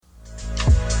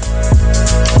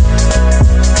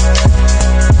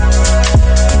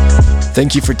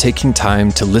Thank you for taking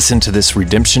time to listen to this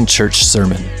Redemption Church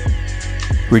sermon.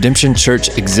 Redemption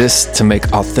Church exists to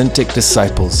make authentic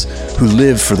disciples who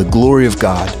live for the glory of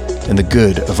God and the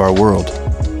good of our world.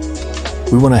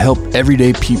 We want to help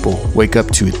everyday people wake up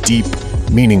to a deep,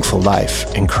 meaningful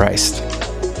life in Christ.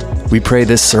 We pray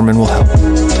this sermon will help.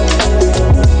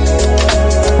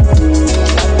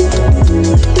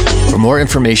 For more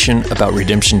information about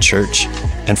Redemption Church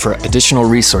and for additional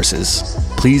resources,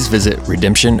 please visit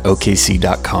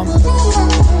redemptionokc.com.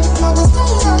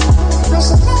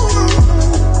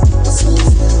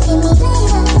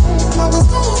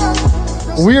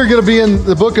 We are going to be in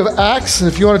the book of Acts.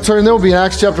 If you want to turn there, we'll be in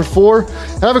Acts chapter 4.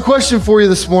 I have a question for you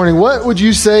this morning. What would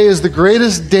you say is the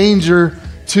greatest danger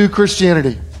to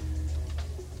Christianity?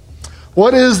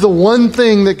 What is the one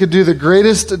thing that could do the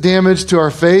greatest damage to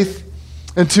our faith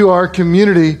and to our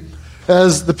community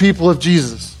as the people of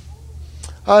Jesus?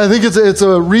 I think it's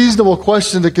a reasonable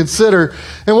question to consider.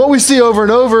 And what we see over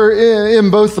and over in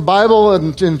both the Bible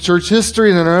and in church history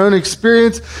and in our own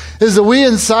experience is that we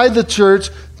inside the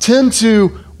church tend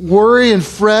to worry and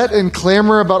fret and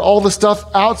clamor about all the stuff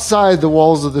outside the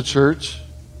walls of the church.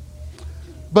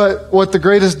 But what the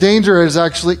greatest danger is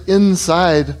actually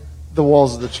inside the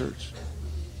walls of the church.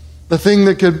 The thing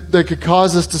that could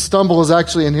cause us to stumble is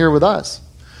actually in here with us.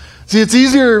 See, it's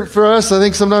easier for us, I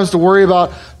think, sometimes to worry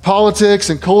about politics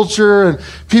and culture and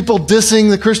people dissing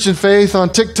the Christian faith on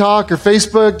TikTok or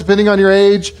Facebook, depending on your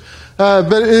age.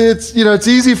 But it's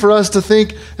easy for us to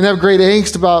think and have great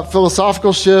angst about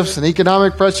philosophical shifts and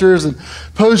economic pressures and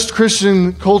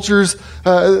post-Christian cultures,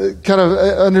 kind of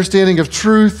understanding of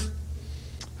truth.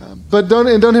 But don't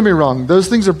get me wrong; those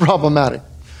things are problematic.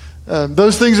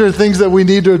 Those things are things that we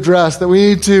need to address, that we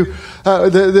need to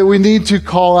that we need to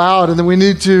call out, and that we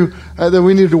need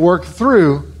to work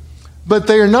through. But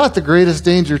they are not the greatest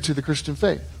danger to the Christian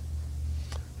faith.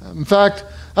 In fact,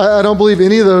 I don't believe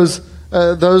any of those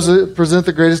present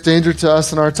the greatest danger to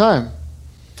us in our time.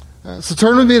 So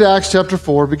turn with me to Acts chapter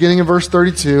 4, beginning in verse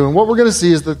 32. And what we're going to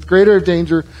see is that the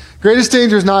greatest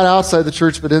danger is not outside the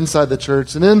church, but inside the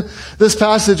church. And in this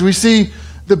passage, we see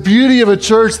the beauty of a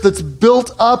church that's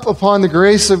built up upon the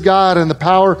grace of God and the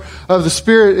power of the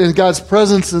Spirit and God's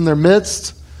presence in their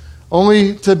midst,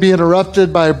 only to be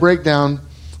interrupted by a breakdown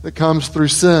that comes through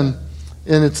sin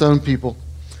in its own people.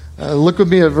 Look with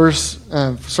me at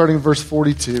starting in verse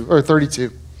 42 or 32.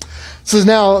 It says,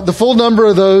 "Now the full number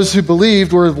of those who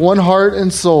believed were of one heart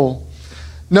and soul.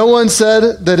 No one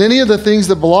said that any of the things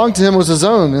that belonged to him was his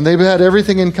own, and they had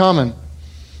everything in common.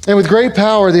 And with great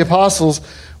power the apostles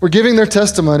were giving their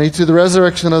testimony to the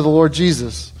resurrection of the Lord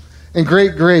Jesus, and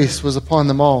great grace was upon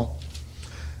them all.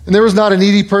 And there was not a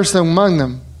needy person among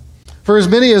them. For as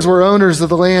many as were owners of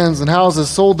the lands and houses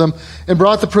sold them and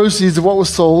brought the proceeds of what was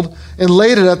sold and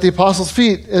laid it at the apostles'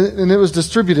 feet, and it was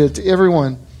distributed to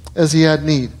everyone as he had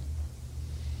need.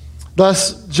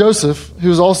 Thus Joseph, who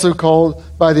was also called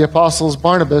by the apostles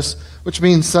Barnabas, which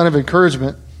means son of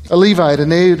encouragement, a Levite, a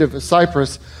native of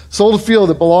Cyprus, sold a field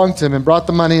that belonged to him and brought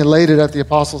the money and laid it at the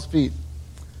apostles' feet.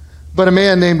 But a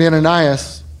man named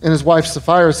Ananias and his wife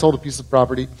Sapphira sold a piece of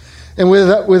property, and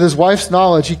with his wife's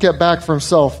knowledge he kept back for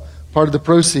himself part of the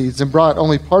proceeds, and brought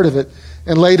only part of it,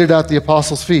 and laid it at the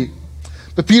apostles' feet.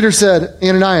 But Peter said,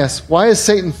 Ananias, why has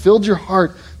Satan filled your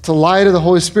heart to lie to the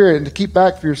Holy Spirit and to keep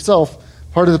back for yourself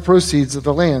part of the proceeds of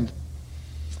the land?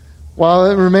 While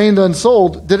it remained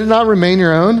unsold, did it not remain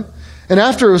your own? And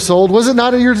after it was sold, was it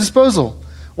not at your disposal?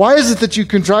 Why is it that you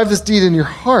contrived this deed in your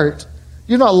heart?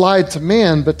 You have not lied to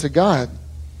man, but to God."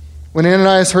 When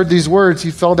Ananias heard these words,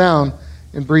 he fell down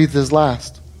and breathed his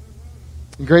last.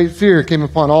 And great fear came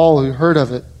upon all who heard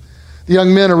of it. The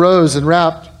young men arose and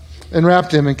wrapped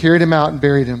him and carried him out and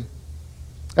buried him.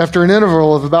 After an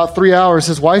interval of about 3 hours,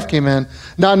 his wife came in,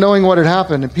 not knowing what had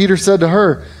happened. And Peter said to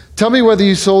her, "Tell me whether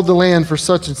you sold the land for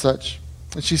such and such."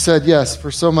 And she said, "Yes,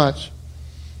 for so much."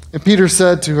 And Peter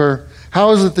said to her,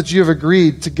 "How is it that you have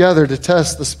agreed together to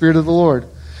test the Spirit of the Lord?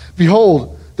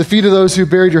 Behold, the feet of those who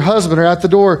buried your husband are at the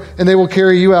door, and they will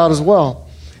carry you out as well."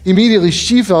 Immediately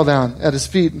she fell down at his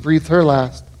feet and breathed her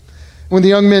last. When the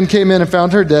young men came in and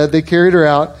found her dead, they carried her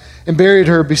out and buried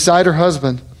her beside her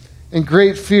husband. And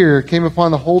great fear came upon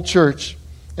the whole church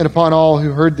and upon all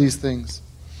who heard these things.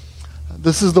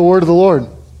 This is the word of the Lord.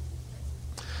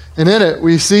 And in it,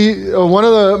 we see one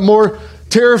of the more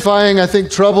terrifying, I think,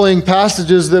 troubling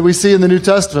passages that we see in the New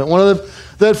Testament. One of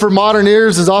that for modern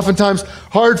ears is oftentimes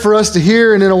hard for us to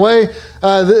hear, and in a way,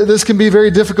 this can be very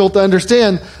difficult to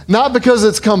understand, not because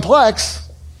it's complex,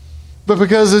 but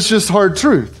because it's just hard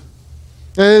truth.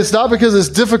 And it's not because it's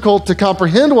difficult to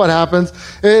comprehend what happens,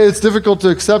 it's difficult to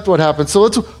accept what happens. So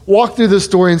let's walk through this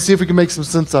story and see if we can make some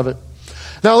sense of it.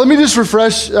 Now, let me just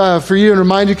refresh for you and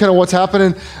remind you kind of what's happened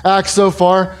in Acts so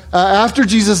far. After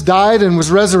Jesus died and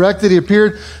was resurrected, he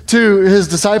appeared to his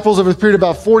disciples over the period of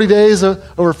about 40 days.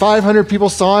 Over 500 people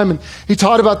saw him, and he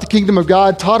taught about the kingdom of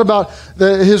God, taught about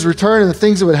his return and the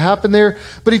things that would happen there.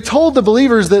 But he told the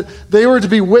believers that they were to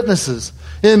be witnesses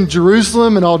in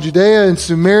Jerusalem and all Judea and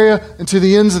Samaria and to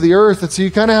the ends of the earth. And so you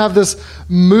kind of have this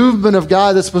movement of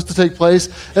God that's supposed to take place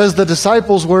as the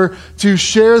disciples were to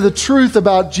share the truth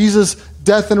about Jesus'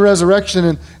 death and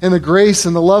resurrection and the grace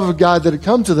and the love of God that had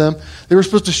come to them. They were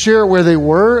supposed to share it where they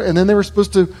were, and then they were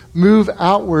supposed to move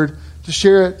outward to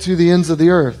share it to the ends of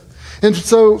the earth. And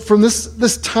so from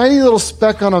this tiny little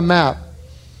speck on a map,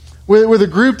 with a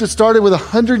group that started with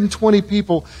 120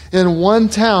 people in one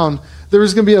town, there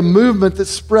was going to be a movement that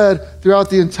spread throughout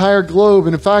the entire globe.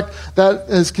 And in fact, that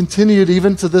has continued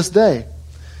even to this day.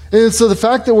 And so the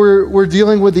fact that we're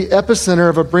dealing with the epicenter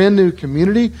of a brand new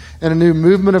community and a new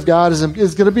movement of God is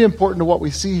going to be important to what we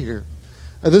see here.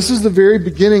 This is the very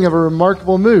beginning of a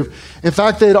remarkable move. In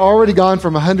fact, they had already gone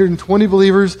from 120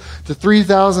 believers to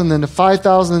 3,000, then to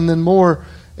 5,000, and then more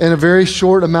in a very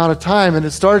short amount of time. And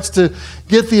it starts to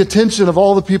get the attention of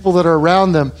all the people that are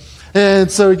around them.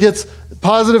 And so it gets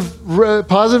positive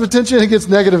attention, it gets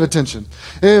negative attention.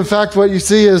 And in fact, what you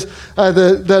see is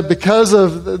that because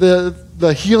of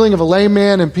the healing of a lame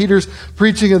man and Peter's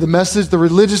preaching of the message, the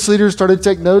religious leaders started to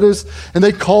take notice, and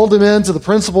they called him into the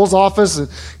principal's office and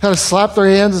kind of slapped their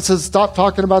hands and said, "Stop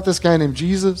talking about this guy named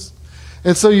Jesus."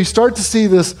 And so you start to see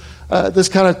this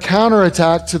kind of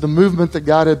counterattack to the movement that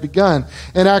God had begun.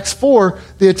 In Acts 4,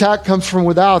 the attack comes from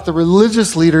without. The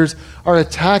religious leaders are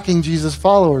attacking Jesus'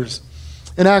 followers.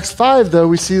 In Acts 5, though,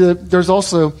 we see that there's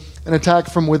also an attack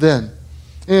from within.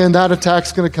 And that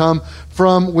attack's going to come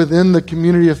from within the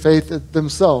community of faith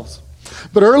themselves.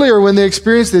 But earlier, when they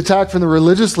experienced the attack from the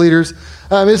religious leaders,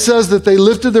 it says that they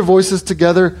lifted their voices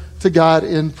together to God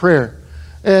in prayer.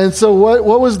 And so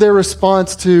what was their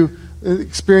response to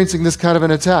experiencing this kind of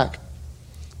an attack?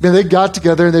 And they got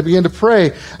together and they began to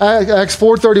pray. Acts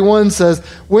 4:31 says,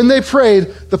 when they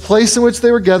prayed, the place in which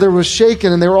they were gathered was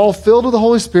shaken, and they were all filled with the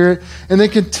Holy Spirit, and they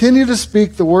continued to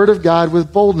speak the word of God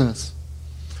with boldness.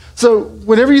 So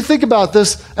whenever you think about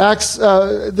this Acts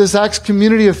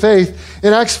community of faith,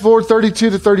 in Acts 4:32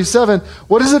 to 37,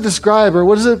 what does it describe, or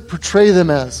what does it portray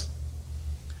them as?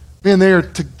 Man, they are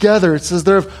together. It says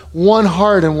they're of one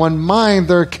heart and one mind.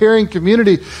 They're a caring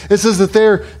community. It says that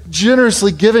they're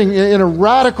generously giving in a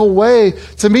radical way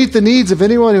to meet the needs of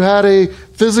anyone who had a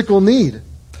physical need.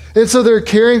 And so they're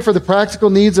caring for the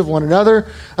practical needs of one another,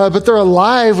 but they're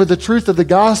alive with the truth of the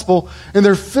gospel, and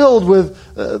they're filled with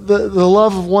the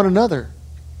love of one another.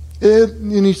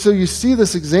 So you see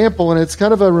this example, and it's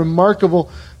kind of a remarkable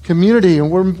community,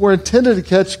 and we're intended to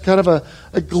catch kind of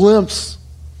a glimpse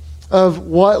of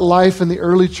what life in the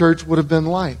early church would have been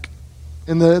like,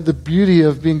 and the beauty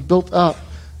of being built up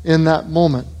in that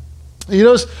moment. You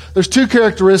notice there's two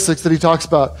characteristics that he talks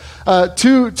about.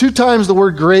 Two times the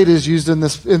word great is used in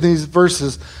these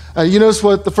verses. You notice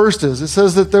what the first is. It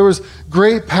says that there was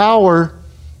great power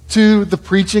to the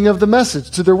preaching of the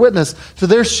message, to their witness, to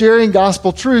their sharing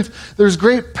gospel truth. There's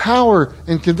great power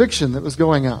and conviction that was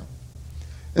going out.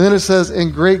 And then it says,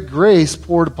 and great grace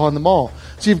poured upon them all.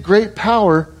 So you have great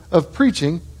power of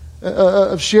preaching,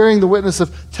 of sharing the witness,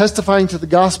 of testifying to the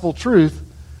gospel truth,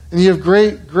 and you have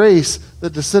great grace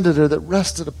that descended or that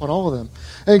rested upon all of them.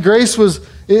 And grace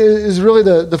is really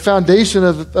the foundation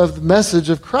of the message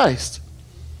of Christ.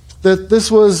 That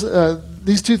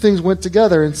these two things went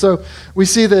together. And so we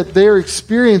see that they're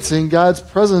experiencing God's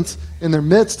presence in their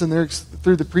midst, and they're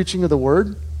through the preaching of the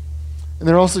word. And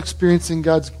they're also experiencing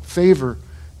God's favor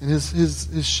and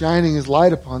his shining his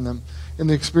light upon them in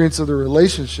the experience of their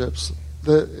relationships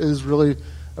that is really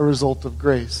a result of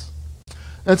grace.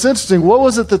 And it's interesting. What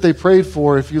was it that they prayed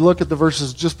for if you look at the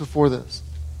verses just before this?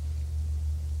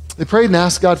 They prayed and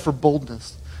asked God for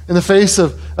boldness. In the face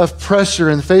of pressure,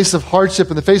 in the face of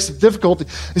hardship, in the face of difficulty,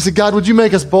 they said, God, would you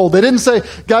make us bold? They didn't say,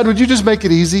 God, would you just make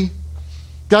it easy?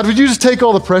 God, would you just take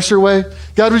all the pressure away?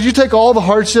 God, would you take all the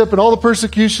hardship and all the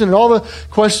persecution and all the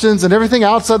questions and everything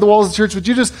outside the walls of the church? Would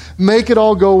you just make it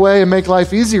all go away and make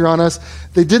life easier on us?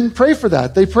 They didn't pray for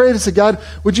that. They prayed and said, God,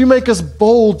 would you make us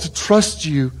bold to trust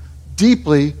you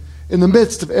deeply in the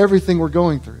midst of everything we're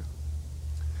going through?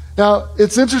 Now,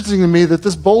 it's interesting to me that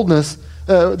this boldness,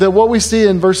 that what we see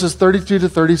in verses 32 to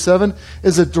 37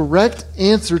 is a direct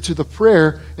answer to the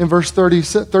prayer in verse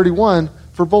 31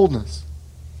 for boldness.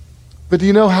 But do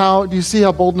you see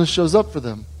how boldness shows up for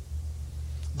them?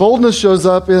 Boldness shows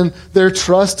up in their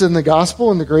trust in the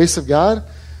gospel and the grace of God,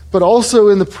 but also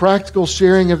in the practical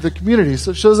sharing of the community.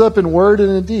 So it shows up in word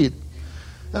and in deed.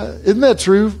 Isn't that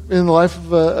true in the life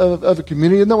of a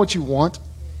community? Isn't that what you want?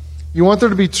 You want there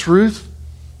to be truth,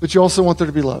 but you also want there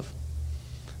to be love.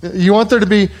 You want there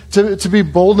to be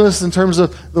boldness in terms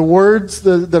of the words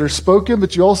that are spoken,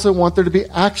 but you also want there to be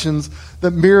actions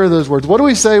that mirror those words. What do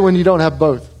we say when you don't have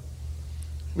both?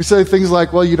 We say things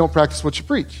like, well, you don't practice what you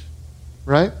preach,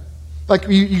 right? Like,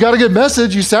 you got a good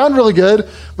message, you sound really good,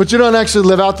 but you don't actually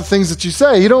live out the things that you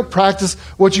say. You don't practice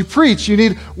what you preach. You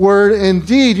need word and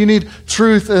deed. You need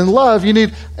truth and love. You need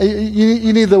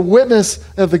the witness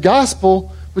of the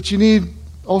gospel, but you need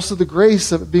also the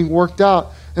grace of it being worked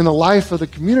out in the life of the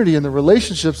community and the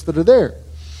relationships that are there.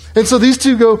 And so these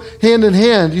two go hand in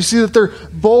hand. You see that they're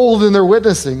bold in their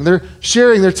witnessing. They're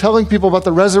sharing, they're telling people about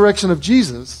the resurrection of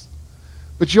Jesus.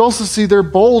 But you also see they're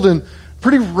bold and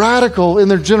pretty radical in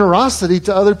their generosity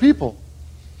to other people.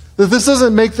 That this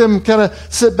doesn't make them kind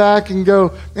of sit back and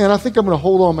go, man, I think I'm going to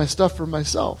hold all my stuff for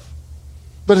myself.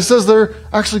 But it says they're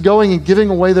actually going and giving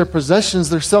away their possessions.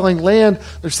 They're selling land.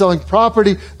 They're selling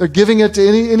property. They're giving it to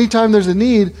any time there's a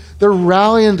need. They're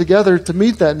rallying together to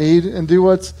meet that need and do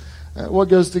what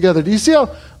goes together. Do you see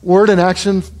how word and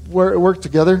action work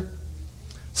together?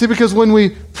 See, because when we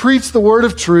preach the word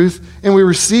of truth and we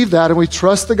receive that and we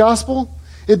trust the gospel,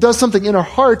 it does something in our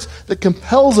hearts that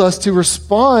compels us to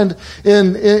respond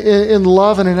in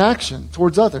love and in action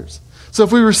towards others. So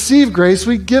if we receive grace,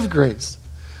 we give grace.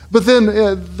 But then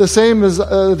the same as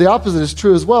the opposite is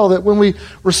true as well, that when we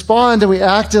respond and we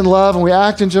act in love and we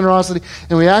act in generosity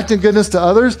and we act in goodness to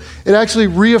others, it actually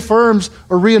reaffirms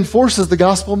or reinforces the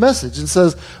gospel message and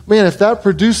says, man, if that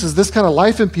produces this kind of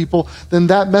life in people, then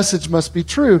that message must be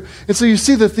true. And so you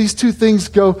see that these two things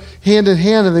go hand in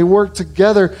hand and they work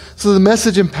together. So the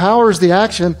message empowers the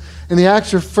action and the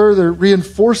action further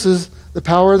reinforces the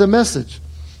power of the message.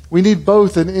 We need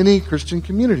both in any Christian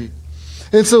community.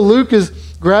 And so Luke is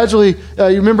gradually,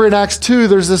 you remember in Acts 2,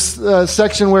 there's this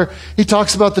section where he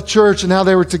talks about the church and how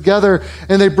they were together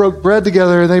and they broke bread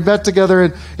together and they met together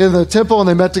in the temple and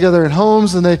they met together in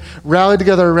homes and they rallied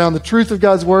together around the truth of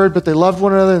God's word, but they loved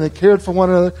one another and they cared for one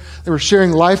another. They were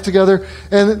sharing life together.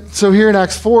 And so here in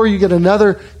Acts 4, you get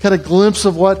another kind of glimpse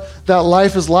of what that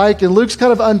life is like. And Luke's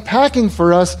kind of unpacking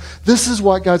for us, this is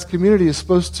what God's community is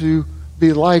supposed to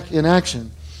be like in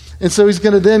action. And so he's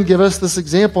going to then give us this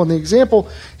example. And the example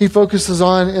he focuses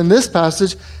on in this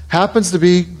passage happens to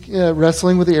be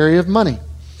wrestling with the area of money.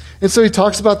 And so he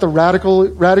talks about the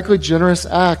radically generous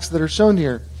acts that are shown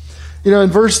here. You know, in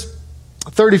verse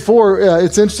 34,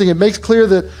 it's interesting. It makes clear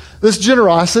that this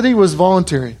generosity was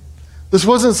voluntary. This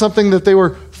wasn't something that they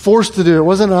were forced to do. It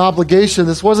wasn't an obligation.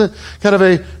 This wasn't kind of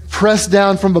a press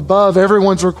down from above.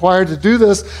 Everyone's required to do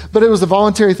this. But it was a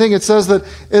voluntary thing. It says that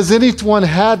as anyone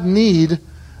had need,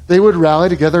 they would rally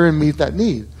together and meet that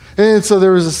need. And so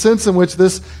there was a sense in which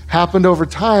this happened over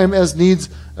time as needs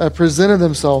presented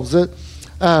themselves.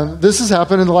 This has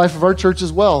happened in the life of our church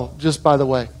as well, just by the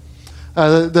way.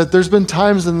 That there's been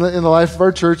times in the life of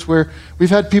our church where we've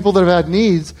had people that have had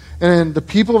needs, and the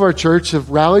people of our church have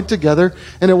rallied together,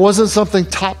 and it wasn't something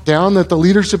top down that the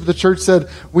leadership of the church said,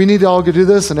 we need to all go do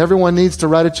this, and everyone needs to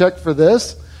write a check for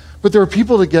this. But there were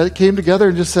people that came together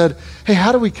and just said, hey,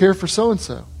 how do we care for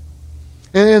so-and-so?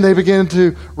 And they began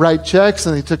to write checks,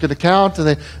 and they took an account, and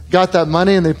they got that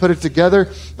money, and they put it together.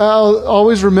 I'll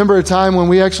always remember a time when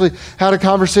we actually had a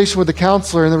conversation with a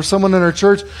counselor, and there was someone in our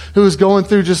church who was going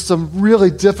through just some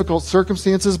really difficult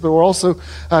circumstances, but were also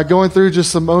going through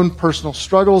just some own personal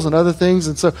struggles and other things.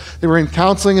 And so they were in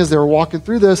counseling as they were walking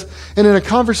through this. And in a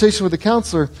conversation with the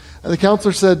counselor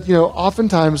said, you know,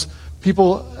 oftentimes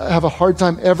people have a hard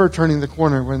time ever turning the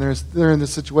corner when they're in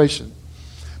this situation.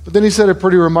 But then he said a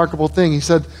pretty remarkable thing. He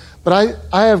said, but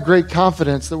I have great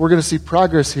confidence that we're going to see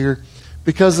progress here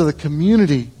because of the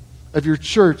community of your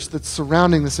church that's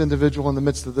surrounding this individual in the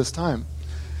midst of this time.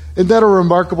 Isn't that a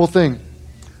remarkable thing?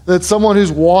 That someone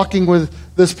who's walking with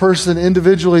this person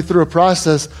individually through a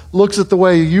process looks at the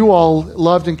way you all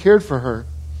loved and cared for her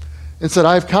and said,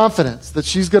 I have confidence that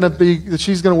she's going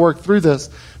to work through this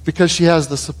because she has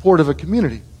the support of a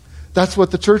community. That's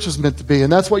what the church was meant to be. And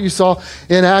that's what you saw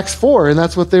in Acts 4. And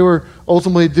that's what they were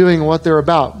ultimately doing and what they're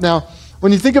about. Now,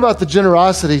 when you think about the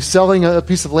generosity, selling a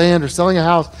piece of land or selling a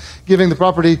house, giving the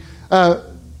property,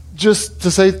 just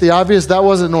to say the obvious, that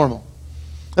wasn't normal.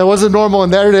 That wasn't normal in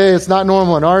their day. It's not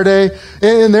normal in our day.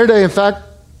 In their day, in fact,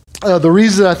 the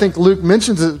reason I think Luke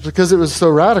mentions it is because it was so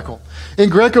radical. In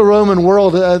Greco-Roman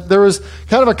world, there was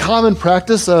kind of a common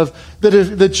practice of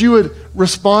that you would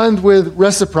respond with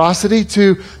reciprocity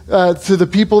to the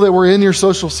people that were in your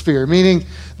social sphere. Meaning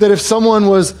that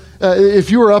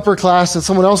if you were upper class and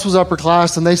someone else was upper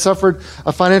class and they suffered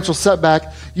a financial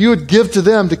setback, you would give to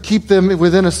them to keep them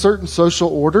within a certain social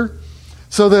order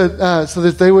so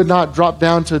that they would not drop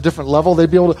down to a different level. They'd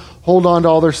be able to hold on to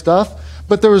all their stuff.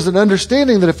 But there was an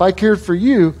understanding that if I cared for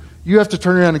you, you have to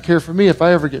turn around and care for me if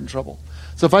I ever get in trouble.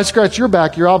 So if I scratch your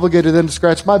back, you're obligated then to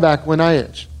scratch my back when I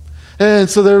itch. And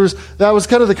so that was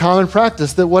kind of the common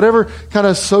practice, that whatever kind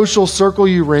of social circle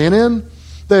you ran in,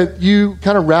 that you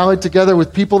kind of rallied together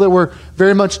with people that were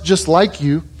very much just like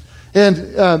you.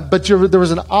 But there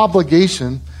was an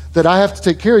obligation that I have to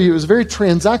take care of you. It was very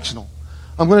transactional.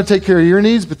 I'm going to take care of your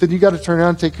needs, but then you got to turn around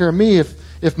and take care of me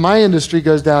if my industry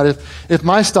goes down. If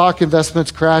my stock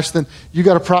investments crash, then you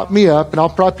got to prop me up, and I'll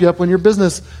prop you up when your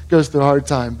business goes through a hard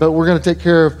time. But we're going to take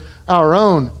care of our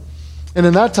own. And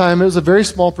in that time, it was a very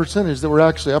small percentage that were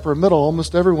actually upper middle.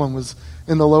 Almost everyone was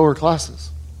in the lower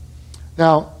classes.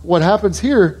 Now, what happens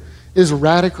here is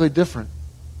radically different.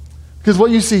 Because what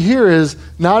you see here is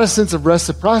not a sense of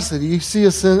reciprocity. You see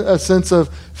a sense of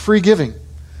free giving.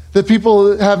 That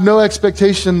people have no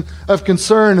expectation of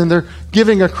concern, and they're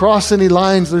giving across any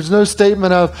lines. There's no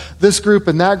statement of this group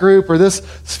and that group, or this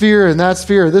sphere and that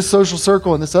sphere, or this social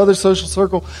circle and this other social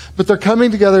circle. But they're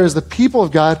coming together as the people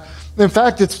of God. In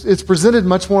fact, it's presented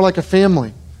much more like a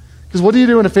family. Because what do you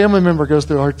do when a family member goes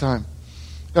through a hard time?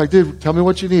 You're like, dude, tell me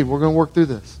what you need. We're going to work through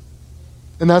this.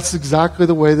 And that's exactly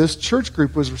the way this church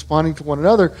group was responding to one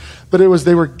another. But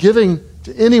they were giving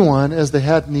to anyone as they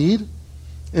had need,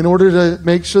 in order to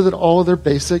make sure that all of their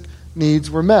basic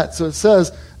needs were met. So it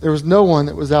says there was no one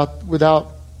that was out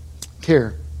without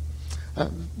care.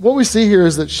 What we see here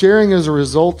is that sharing is a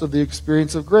result of the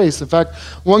experience of grace. In fact,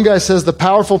 one guy says the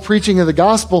powerful preaching of the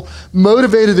gospel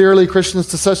motivated the early Christians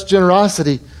to such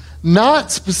generosity, not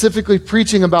specifically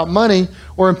preaching about money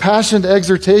or impassioned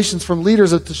exhortations from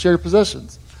leaders to share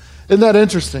possessions. Isn't that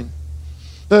interesting?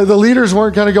 The leaders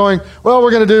weren't kind of going, well,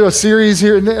 we're going to do a series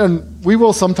here, and we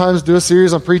will sometimes do a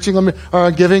series on preaching or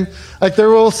on giving. Like there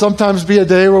will sometimes be a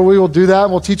day where we will do that,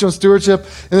 and we'll teach on stewardship,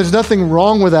 and there's nothing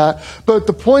wrong with that. But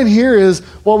the point here is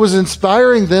what was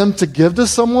inspiring them to give to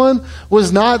someone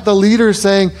was not the leader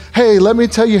saying, hey, let me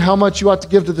tell you how much you ought to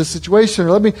give to this situation,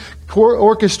 or let me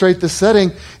orchestrate this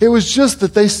setting. It was just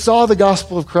that they saw the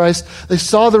gospel of Christ, they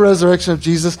saw the resurrection of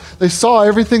Jesus, they saw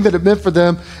everything that it meant for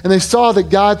them, and they saw that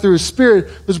God, through His Spirit,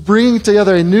 was bringing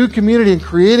together a new community and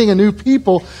creating a new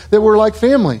people that were like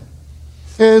family.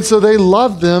 And so they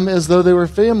loved them as though they were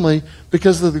family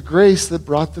because of the grace that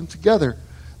brought them together.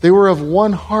 They were of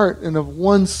one heart and of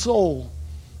one soul.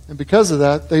 And because of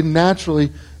that, they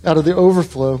naturally, out of the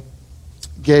overflow,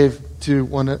 gave to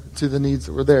the needs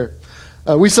that were there.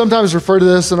 We sometimes refer to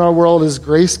this in our world as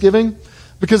grace giving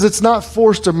because it's not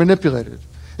forced or manipulated.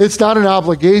 It's not an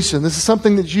obligation. This is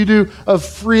something that you do of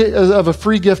a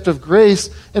free gift of grace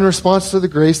in response to the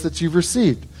grace that you've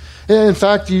received. And in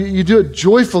fact, you do it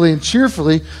joyfully and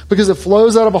cheerfully because it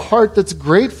flows out of a heart that's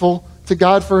grateful to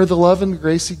God for the love and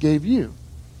grace He gave you.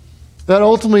 That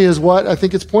ultimately is what I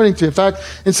think it's pointing to. In fact,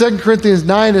 in 2 Corinthians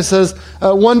 9, it says,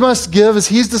 one must give as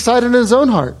he's decided in his own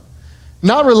heart,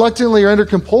 not reluctantly or under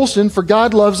compulsion, for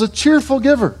God loves a cheerful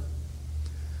giver.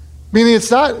 Meaning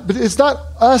it's not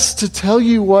us to tell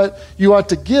you what you ought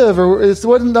to give, or it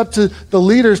wasn't up to the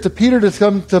leaders, to Peter, to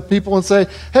come to people and say,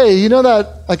 hey, you know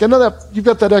that, like I know that you've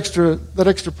got that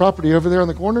extra property over there in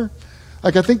the corner.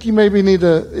 Like I think you maybe need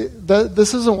to,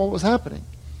 this isn't what was happening.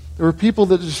 There were people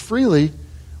that just freely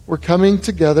were coming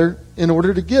together in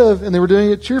order to give, and they were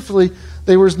doing it cheerfully.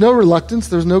 There was no reluctance,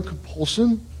 there was no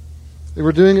compulsion. They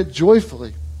were doing it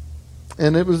joyfully.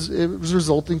 And it was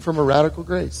resulting from a radical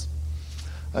grace.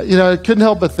 I couldn't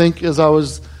help but think as I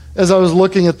was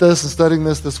looking at this and studying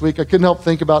this week, I couldn't help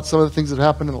think about some of the things that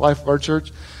happened in the life of our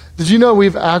church. Did you know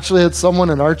we've actually had someone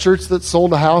in our church that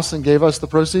sold a house and gave us the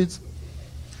proceeds?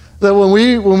 That when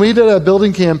we did a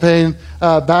building campaign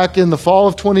back in the fall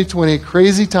of 2020,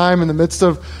 crazy time in the midst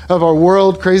of our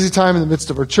world, crazy time in the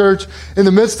midst of our church, in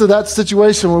the midst of that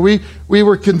situation where we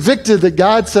were convicted that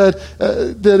God said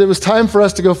that it was time for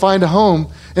us to go find a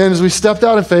home. And as we stepped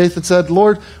out in faith and said,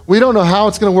 Lord, we don't know how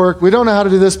it's going to work. We don't know how to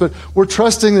do this, but we're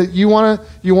trusting that you want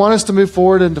us to move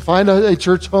forward and to find a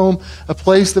church home, a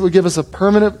place that would give us a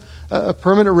permanent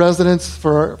residence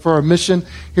for our mission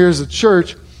here as a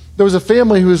church. There was a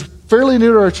family who was fairly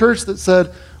new to our church that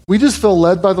said, we just feel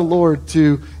led by the Lord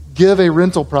to give a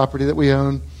rental property that we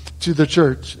own to the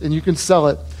church, and you can sell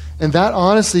it. And that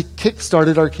honestly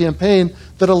kick-started our campaign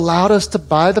that allowed us to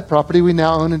buy the property we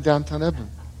now own in downtown Edmond.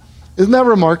 Isn't that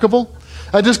remarkable?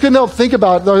 I just couldn't help think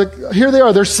about it. Here they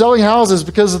are. They're selling houses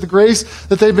because of the grace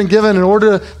that they've been given in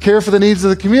order to care for the needs of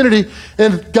the community.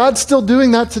 And God's still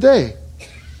doing that today.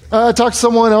 I talked to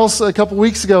someone else a couple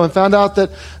weeks ago and found out that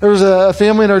there was a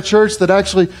family in our church that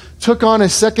actually took on a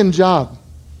second job.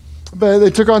 But they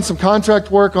took on some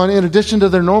contract work in addition to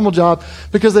their normal job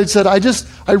because they'd said,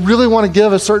 I really want to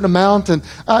give a certain amount, and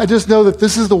I just know that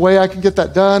this is the way I can get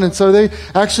that done. And so they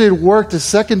actually had worked a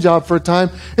second job for a time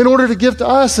in order to give to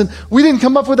us. And we didn't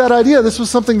come up with that idea. This was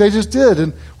something they just did,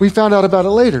 and we found out about it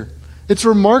later. It's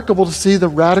remarkable to see the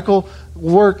radical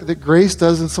work that grace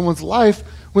does in someone's life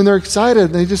when they're excited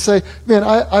and they just say, man,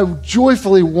 I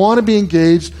joyfully want to be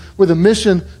engaged with a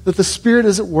mission that the Spirit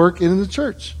is at work in the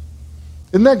church.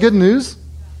 Isn't that good news?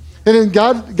 And then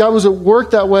God was at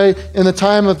work that way in the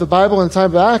time of the Bible and the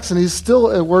time of Acts, and He's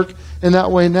still at work in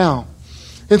that way now.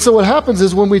 And so what happens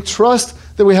is when we trust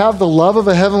that we have the love of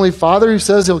a Heavenly Father who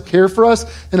says He'll care for us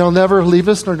and He'll never leave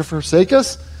us nor to forsake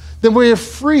us, then we are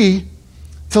free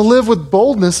to live with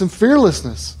boldness and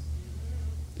fearlessness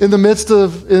in the midst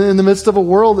of a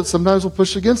world that sometimes will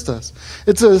push against us.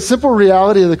 It's a simple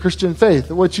reality of the Christian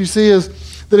faith. What you see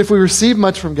is that if we receive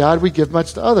much from God, we give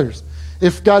much to others.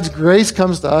 If God's grace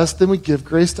comes to us, then we give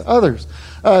grace to others.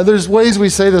 There's ways we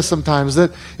say this sometimes,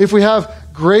 that if we have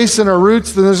grace in our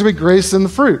roots, then there's going to be grace in the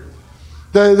fruit.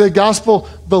 The gospel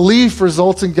belief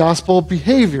results in gospel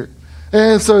behavior.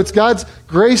 And so it's God's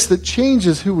grace that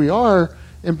changes who we are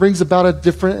and brings about a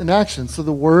different action. So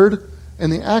the word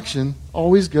and the action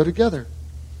always go together.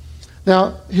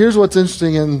 Now, here's what's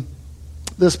interesting in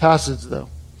this passage, though,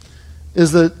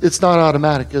 is that it's not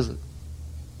automatic, is it?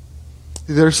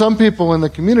 There are some people in the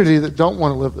community that don't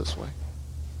want to live this way.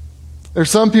 There are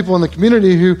some people in the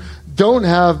community who don't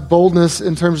have boldness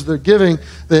in terms of their giving.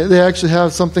 They actually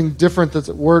have something different that's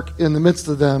at work in the midst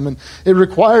of them. And it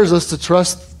requires us to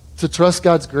trust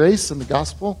God's grace and the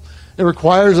gospel. It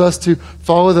requires us to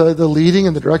follow the leading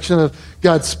and the direction of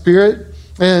God's Spirit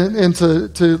and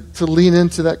to lean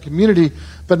into that community.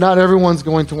 But not everyone's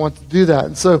going to want to do that.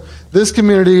 And so this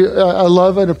community, I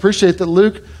love and appreciate that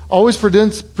Luke always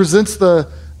presents the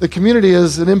community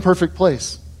as an imperfect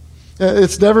place.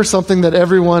 It's never something that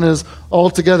everyone is all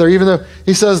together. Even though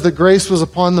he says that grace was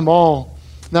upon them all,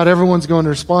 not everyone's going to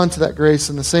respond to that grace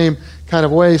in the same kind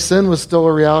of way. Sin was still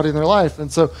a reality in their life. And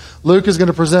so Luke is going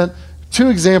to present two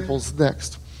examples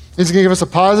next. He's going to give us a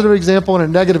positive example and a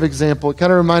negative example. It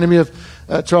kind of reminded me of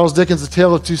Charles Dickens' A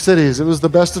Tale of Two Cities. It was the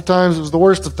best of times, it was the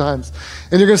worst of times.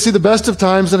 And you're going to see the best of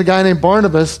times in a guy named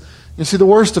Barnabas. You see the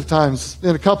worst of times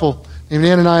in a couple named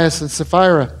Ananias and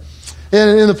Sapphira.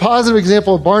 And in the positive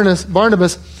example of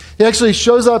Barnabas, he actually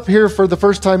shows up here for the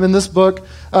first time in this book,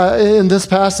 in this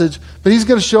passage, but he's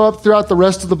going to show up throughout the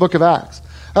rest of the book of Acts.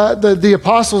 The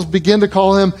apostles begin to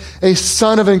call him a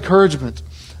son of encouragement,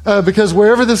 because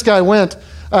wherever this guy went,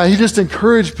 he just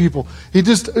encouraged people. He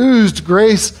just oozed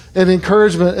grace and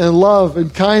encouragement and love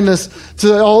and kindness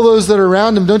to all those that are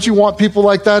around him. Don't you want people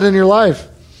like that in your life?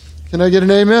 Can I get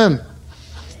an amen?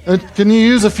 And can you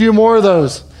use a few more of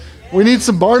those? We need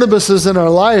some Barnabases in our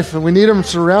life, and we need them to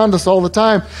surround us all the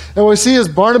time. And what we see is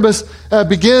Barnabas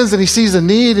begins, and he sees a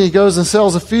need, and he goes and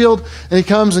sells a field, and he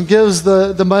comes and gives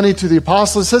the money to the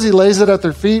apostles. It says he lays it at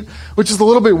their feet, which is a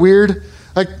little bit weird.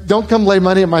 Like, don't come lay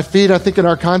money at my feet. I think in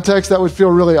our context that would feel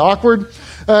really awkward.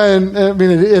 And I mean,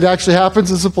 it actually happens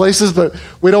in some places, but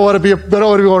we don't want to be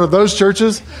one of those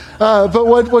churches. But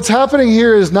what's happening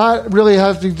here is not really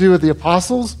having to do with the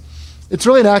apostles. It's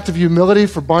really an act of humility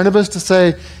for Barnabas to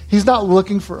say he's not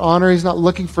looking for honor. He's not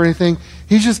looking for anything.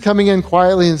 He's just coming in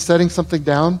quietly and setting something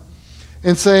down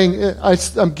and saying,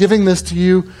 I'm giving this to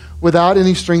you without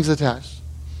any strings attached.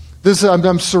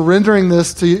 I'm surrendering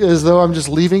this to you as though I'm just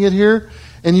leaving it here,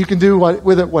 and you can do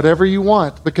with it whatever you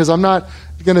want, because I'm not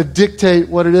going to dictate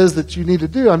what it is that you need to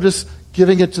do. I'm just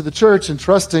giving it to the church and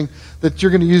trusting that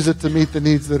you're going to use it to meet the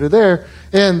needs that are there.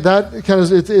 And that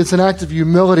it's an act of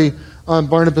humility on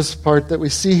Barnabas' part that we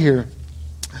see here.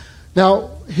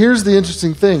 Now, here's the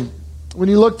interesting thing. When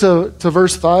you look to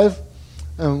verse 5,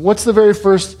 what's the very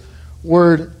first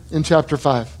word in chapter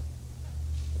 5?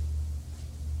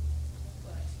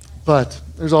 But.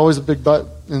 There's always a big but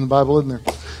in the Bible, isn't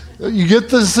there? You get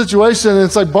this situation, and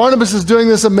it's like Barnabas is doing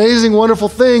this amazing, wonderful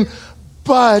thing,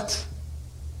 but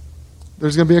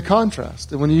there's going to be a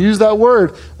contrast. And when you use that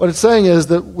word, what it's saying is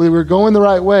that we were going the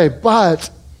right way,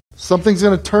 but something's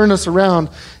going to turn us around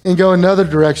and go another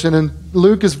direction. And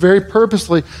Luke is very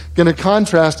purposely going to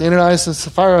contrast Ananias and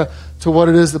Sapphira to what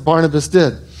it is that Barnabas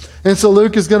did. And so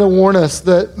Luke is going to warn us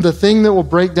that the thing that will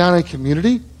break down a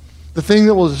community, the thing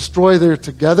that will destroy their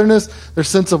togetherness, their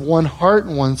sense of one heart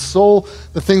and one soul,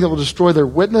 the thing that will destroy their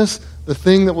witness, the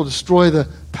thing that will destroy the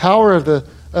power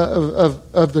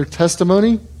of their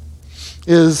testimony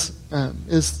is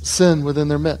sin within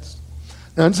their midst.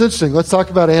 Now, it's interesting. Let's talk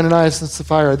about Ananias and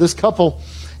Sapphira. This couple,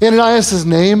 Ananias'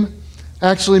 name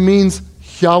actually means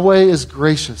Yahweh is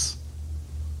gracious.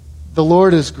 The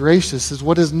Lord is gracious is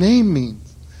what his name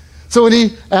means. So when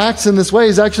he acts in this way,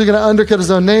 he's actually going to undercut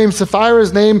his own name.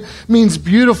 Sapphira's name means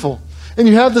beautiful. And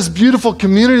you have this beautiful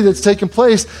community that's taken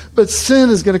place, but sin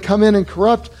is going to come in and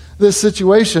corrupt this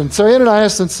situation. So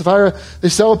Ananias and Sapphira, they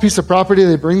sell a piece of property,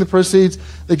 they bring the proceeds,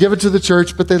 they give it to the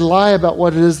church, but they lie about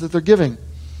what it is that they're giving.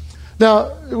 Now,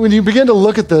 when you begin to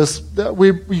look at this,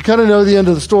 you kind of know the end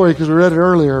of the story because we read it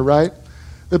earlier, right?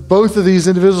 That both of these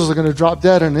individuals are going to drop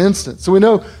dead in an instant. So we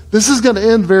know this is going to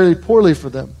end very poorly for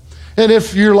them. And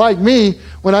if you're like me,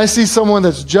 when I see someone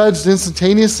that's judged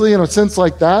instantaneously in a sense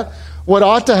like that, what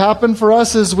ought to happen for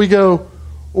us is we go,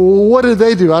 well, what did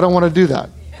they do? I don't want to do that.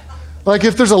 Like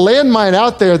if there's a landmine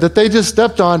out there that they just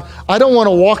stepped on, I don't want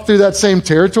to walk through that same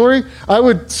territory. I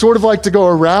would sort of like to go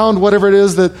around whatever it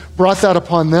is that brought that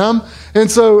upon them. And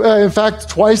so, in fact,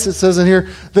 twice it says in here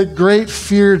that great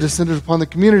fear descended upon the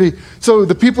community. So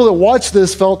the people that watched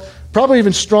this felt probably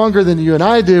even stronger than you and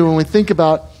I do when we think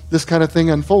about this kind of thing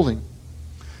unfolding.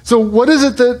 So what is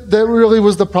it that really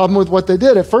was the problem with what they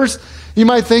did? At first, you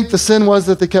might think the sin was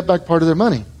that they kept back part of their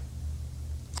money.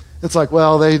 It's like,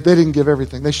 well, they didn't give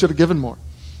everything. They should have given more.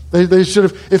 They should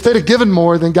have, if they'd have given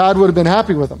more, then God would have been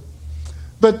happy with them.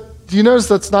 But do you notice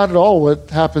that's not at all what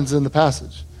happens in the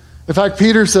passage? In fact,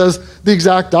 Peter says the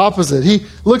exact opposite. He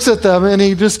looks at them and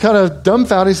he just kind of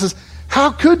dumbfounded. He says,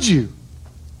 how could you?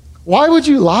 Why would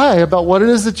you lie about what it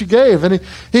is that you gave? And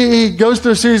he goes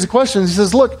through a series of questions. He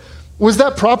says, look, was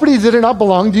that property, did it not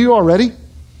belong to you already?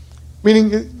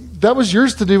 Meaning, that was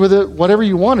yours to do with it whatever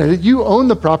you wanted. You owned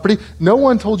the property. No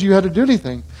one told you how to do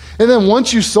anything. And then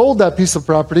once you sold that piece of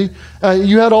property,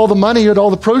 you had all the money, you had all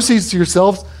the proceeds to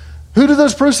yourselves. Who do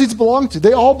those proceeds belong to?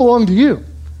 They all belong to you.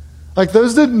 Like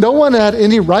no one had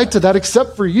any right to that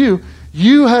except for you.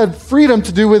 You had freedom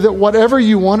to do with it whatever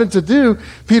you wanted to do.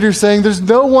 Peter's saying there's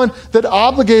no one that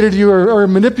obligated you or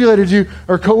manipulated you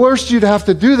or coerced you to have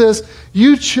to do this.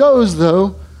 You chose,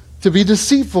 though, to be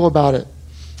deceitful about it.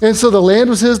 And so the land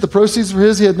was his, the proceeds were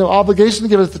his, he had no obligation to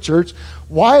give it to the church.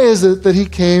 Why is it that he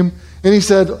came and he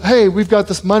said, hey, we've got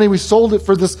this money, we sold it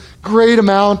for this great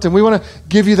amount, and we want to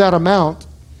give you that amount?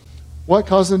 What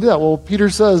caused him to do that? Well,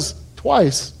 Peter says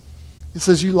twice, he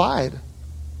says, you lied.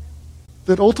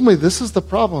 That ultimately this is the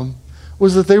problem,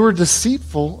 was that they were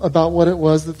deceitful about what it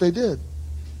was that they did.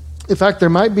 In fact,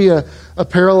 there might be a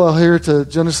parallel here to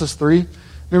Genesis 3.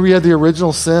 Remember, you had the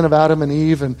original sin of Adam and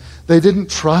Eve, and they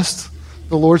didn't trust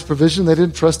the Lord's provision. They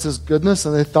didn't trust his goodness,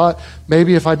 and they thought,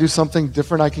 maybe if I do something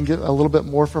different, I can get a little bit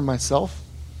more for myself.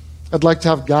 I'd like to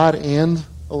have God and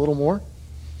a little more.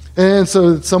 And so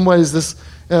in some ways, this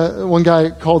one guy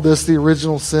called this the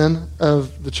original sin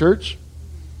of the church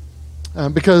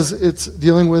because it's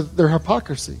dealing with their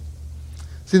hypocrisy.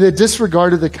 See, they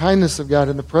disregarded the kindness of God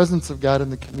and the presence of God in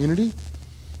the community,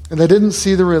 and they didn't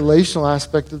see the relational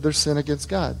aspect of their sin against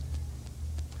God.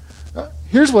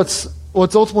 Here's what's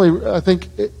ultimately, I think,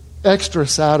 extra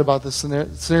sad about this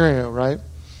scenario, right?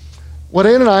 What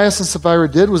Ananias and Sapphira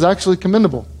did was actually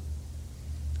commendable.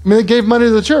 I mean, they gave money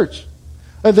to the church.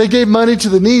 They gave money to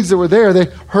the needs that were there. They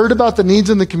heard about the needs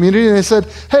in the community, and they said,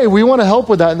 hey, we want to help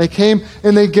with that. And they came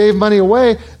and they gave money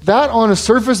away. That, on a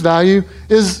surface value,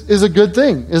 is a good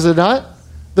thing, is it not?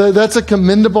 That's a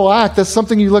commendable act. That's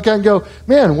something you look at and go,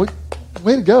 man, way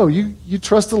to go. You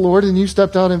trust the Lord and you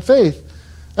stepped out in faith.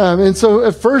 And so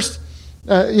at first,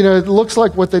 it looks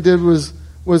like what they did was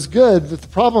good, but the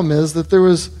problem is that there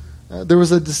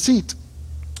was a deceit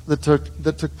that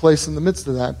took place in the midst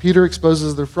of that. Peter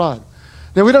exposes their fraud.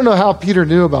 Now, we don't know how Peter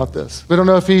knew about this. We don't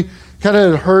know if he kind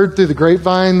of had heard through the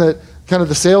grapevine that kind of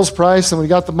the sales price, and when he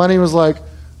got the money, was like,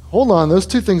 hold on, those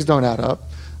two things don't add up.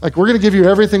 Like, we're going to give you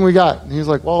everything we got. And he was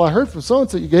like, well, I heard from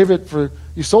so-and-so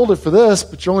you sold it for this,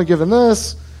 but you're only given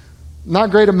this.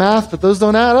 Not great at math, but those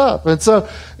don't add up. And so,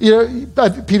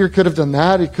 Peter could have done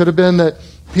that. It could have been that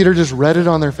Peter just read it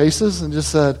on their faces and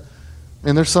just said,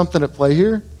 man, there's something at play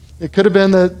here. It could have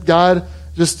been that God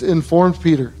just informed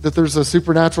Peter, that there's a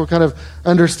supernatural kind of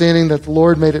understanding that the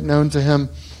Lord made it known to him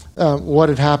what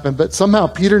had happened. But somehow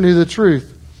Peter knew the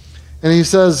truth. And he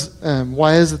says,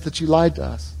 why is it that you lied to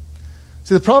us?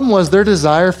 See, the problem was their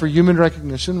desire for human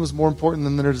recognition was more important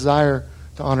than their desire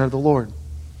to honor the Lord.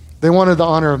 They wanted the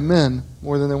honor of men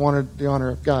more than they wanted the honor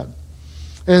of God.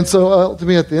 And so to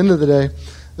me, at the end of the day,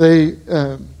 they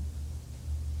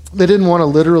didn't want to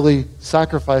literally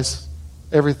sacrifice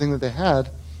everything that they had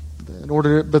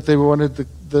but they wanted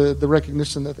the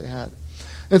recognition that they had.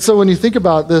 And so when you think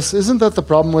about this, isn't that the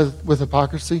problem with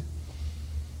hypocrisy?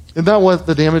 Isn't that what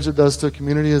the damage it does to a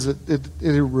community is it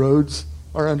erodes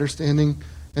our understanding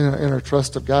and our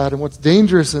trust of God. And what's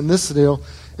dangerous in this deal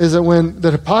is that when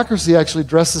the hypocrisy actually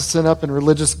dresses sin up in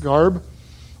religious garb,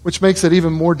 which makes it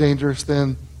even more dangerous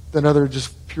than other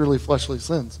just purely fleshly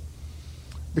sins,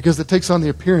 because it takes on the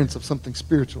appearance of something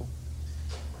spiritual,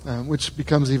 which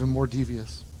becomes even more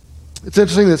devious. It's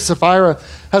interesting that Sapphira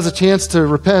has a chance to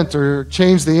repent or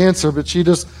change the answer, but she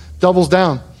just doubles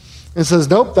down and says,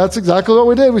 nope, that's exactly what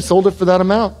we did. We sold it for that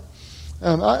amount.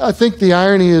 I think the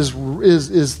irony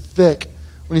is thick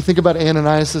when you think about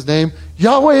Ananias' name.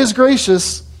 Yahweh is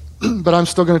gracious, but I'm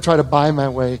still going to try to buy my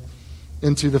way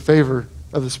into the favor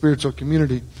of the spiritual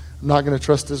community. I'm not going to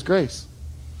trust his grace.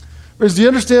 Whereas, do you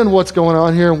understand what's going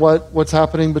on here and what's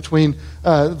happening between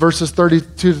verses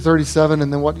 32 to 37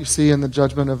 and then what you see in the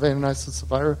judgment of Ananias and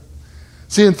Sapphira?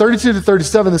 See, in 32 to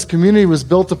 37, this community was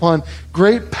built upon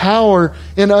great power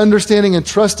in understanding and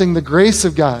trusting the grace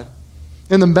of God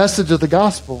and the message of the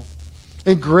gospel.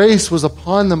 And grace was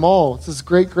upon them all. This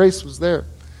great grace was there.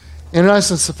 Ananias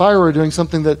and Sapphira were doing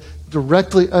something that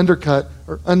directly undercut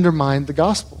or undermined the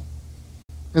gospel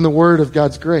and the word of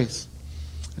God's grace.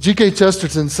 G.K.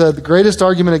 Chesterton said, the greatest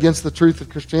argument against the truth of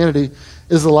Christianity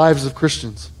is the lives of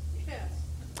Christians. Yes.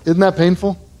 Isn't that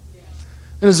painful? Yes.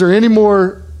 And is there any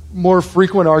more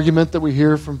frequent argument that we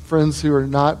hear from friends who are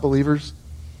not believers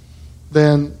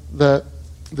than that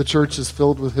the church is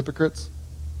filled with hypocrites?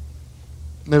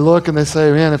 And they look and they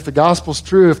say, man, if the gospel's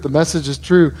true, if the message is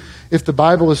true, if the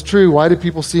Bible is true, why do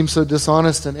people seem so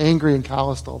dishonest and angry and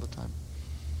calloused all the time?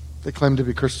 They claim to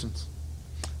be Christians.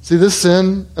 See, this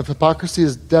sin of hypocrisy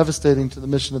is devastating to the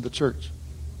mission of the church.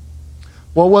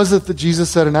 What was it that Jesus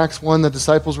said in Acts 1 the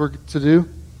disciples were to do?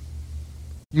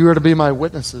 You are to be my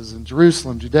witnesses in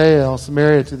Jerusalem, Judea, all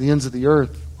Samaria, to the ends of the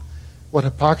earth. What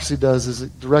hypocrisy does is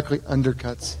it directly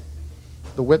undercuts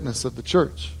the witness of the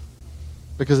church,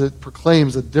 because it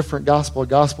proclaims a different gospel, a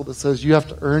gospel that says you have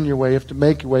to earn your way, you have to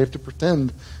make your way, you have to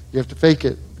pretend, you have to fake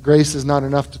it. Grace is not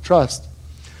enough to trust.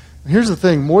 And here's the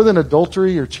thing, more than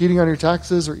adultery or cheating on your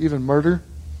taxes or even murder,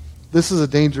 this is a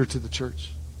danger to the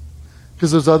church.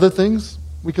 Because those other things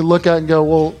we can look at and go,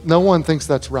 well, no one thinks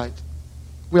that's right.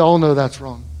 We all know that's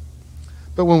wrong.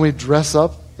 But when we dress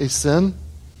up a sin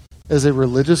as a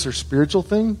religious or spiritual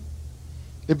thing,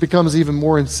 it becomes even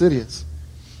more insidious.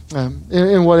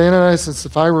 And what Ananias and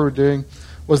Sapphira were doing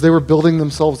was they were building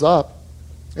themselves up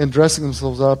and dressing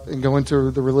themselves up and going to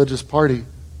the religious party,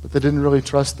 but they didn't really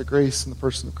trust the grace in the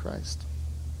person of Christ.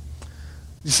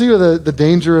 You see the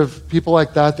danger of people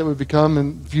like that would become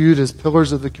and viewed as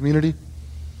pillars of the community,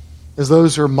 as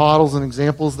those who are models and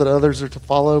examples that others are to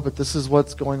follow, but this is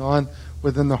what's going on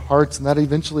within their hearts, and that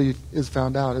eventually is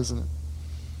found out, isn't it?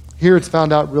 Here it's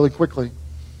found out really quickly.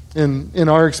 In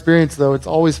our experience, though, it's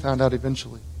always found out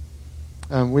eventually.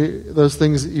 Those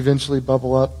things eventually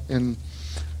bubble up, and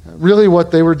really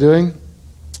what they were doing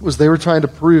was they were trying to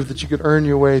prove that you could earn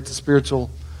your way to spiritual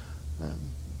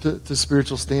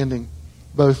standing,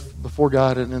 both before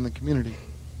God and in the community.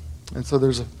 And so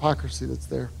there's a hypocrisy that's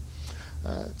there.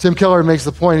 Tim Keller makes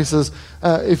the point, he says,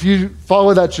 if you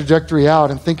follow that trajectory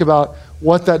out and think about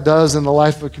what that does in the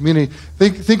life of a community,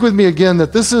 think with me again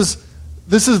that this is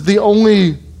the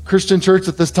only Christian church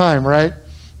at this time, right?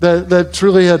 That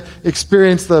truly had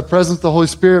experienced the presence of the Holy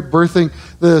Spirit birthing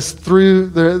this through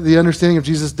the understanding of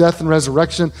Jesus' death and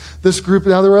resurrection. This group,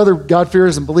 now there were other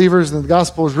God-fearers and believers, and the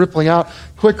gospel was rippling out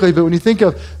quickly, but when you think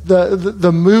of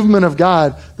the movement of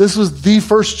God, this was the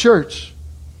first church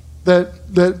that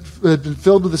had been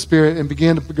filled with the Spirit and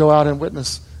began to go out and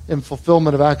witness in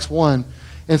fulfillment of Acts 1.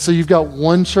 And so you've got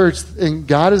one church, and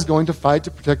God is going to fight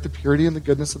to protect the purity and the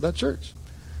goodness of that church.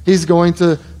 He's going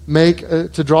to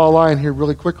to draw a line here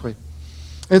really quickly.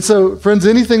 And so, friends,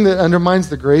 anything that undermines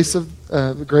the grace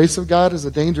of God is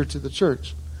a danger to the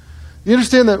church. You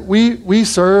understand that we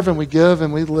serve and we give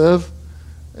and we live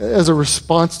as a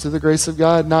response to the grace of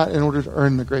God, not in order to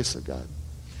earn the grace of God.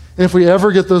 And if we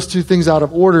ever get those two things out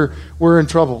of order, we're in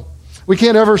trouble. We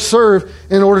can't ever serve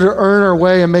in order to earn our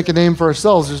way and make a name for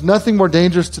ourselves. There's nothing more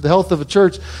dangerous to the health of a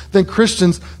church than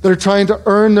Christians that are trying to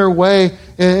earn their way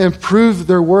and prove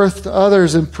their worth to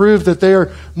others and prove that they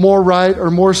are more right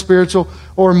or more spiritual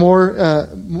or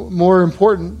more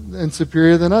important and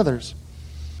superior than others.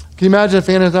 Can you imagine if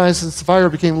Ananias and Sapphira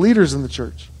became leaders in the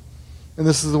church? And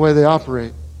this is the way they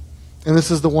operate. And this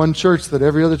is the one church that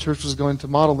every other church was going to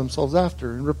model themselves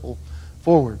after and ripple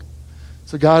forward.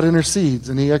 So God intercedes,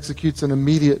 and he executes an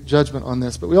immediate judgment on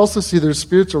this. But we also see there's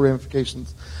spiritual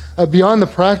ramifications. Beyond the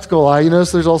practical eye, you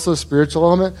notice there's also a spiritual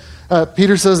element.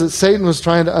 Peter says that Satan was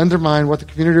trying to undermine what the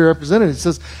community represented. He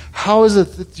says, how is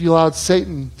it that you allowed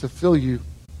Satan to fill you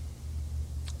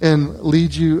and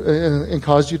lead you and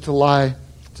cause you to lie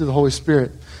to to the Holy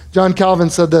Spirit. John Calvin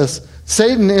said this: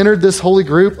 Satan entered this holy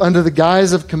group under the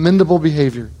guise of commendable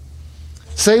behavior.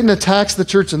 Satan attacks the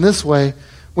church in this way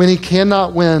when he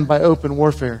cannot win by open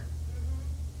warfare.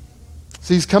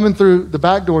 So he's coming through the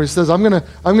back door. He says, I'm going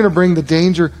to bring the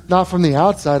danger not from the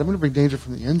outside. I'm going to bring danger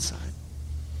from the inside.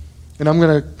 And I'm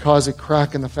going to cause a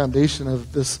crack in the foundation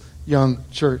of this young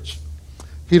church.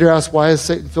 Peter asks, why has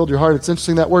Satan filled your heart? It's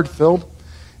interesting, that word filled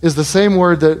is the same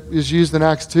word that is used in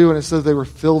Acts 2 when it says they were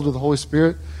filled with the Holy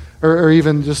Spirit, or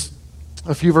even just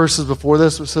a few verses before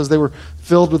this, it says they were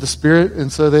filled with the Spirit,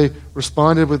 and so they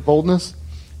responded with boldness.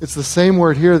 It's the same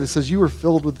word here that says you were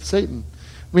filled with Satan,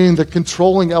 meaning the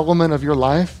controlling element of your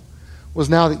life was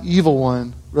now the evil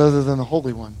one rather than the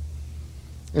holy one.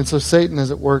 And so Satan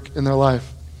is at work in their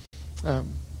life.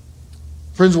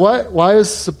 Friends, why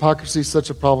is hypocrisy such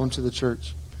a problem to the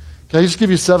church? Can I just give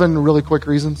you 7 really quick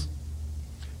reasons?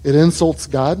 It insults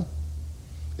God.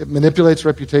 It manipulates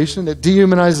reputation. It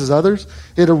dehumanizes others.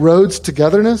 It erodes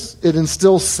togetherness. It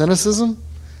instills cynicism.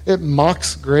 It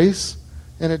mocks grace.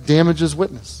 And it damages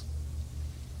witness.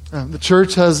 The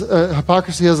church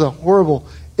hypocrisy has a horrible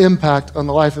impact on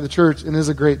the life of the church and is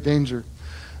a great danger.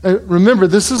 Remember,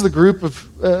 this is a group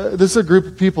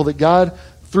of people that God,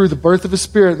 through the birth of His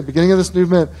Spirit, at the beginning of this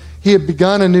movement, He had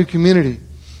begun a new community.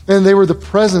 And they were the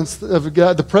presence of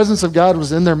God. The presence of God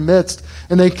was in their midst,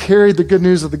 and they carried the good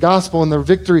news of the gospel and the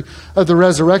victory of the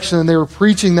resurrection, and they were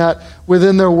preaching that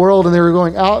within their world, and they were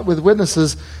going out with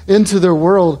witnesses into their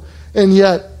world. And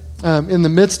yet, in the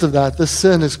midst of that, this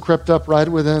sin has crept up right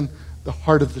within the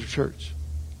heart of the church.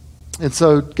 And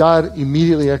so God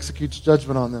immediately executes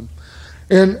judgment on them.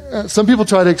 And some people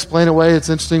try to explain away, it's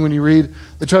interesting when you read,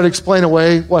 they try to explain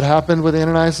away what happened with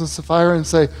Ananias and Sapphira and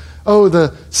say, oh,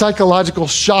 the psychological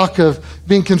shock of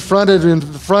being confronted in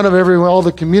front of everyone, all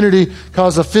the community,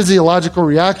 caused a physiological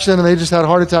reaction, and they just had a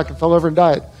heart attack and fell over and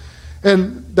died.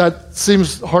 And that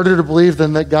seems harder to believe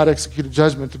than that God executed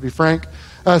judgment, to be frank,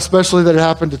 especially that it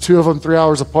happened to 2 of them 3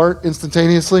 hours apart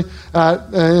instantaneously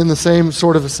in the same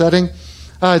sort of a setting.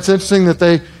 It's interesting that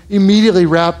they immediately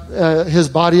wrap his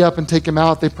body up and take him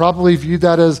out. They probably viewed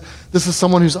that as this is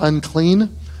someone who's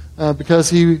unclean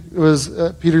because he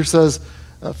was, Peter says,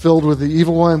 filled with the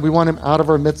evil one. We want him out of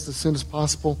our midst as soon as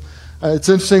possible. It's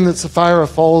interesting that Sapphira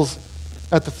falls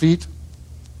at the feet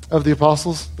of the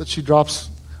apostles, that she drops.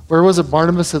 Where was it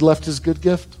Barnabas had left his good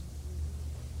gift?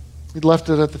 He'd left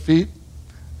it at the feet.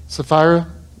 Sapphira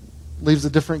leaves a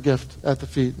different gift at the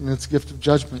feet, and it's a gift of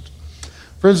judgment.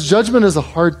 Friends, judgment is a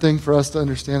hard thing for us to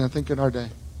understand, I think, in our day.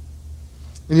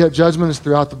 And yet judgment is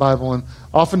throughout the Bible. And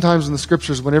oftentimes in the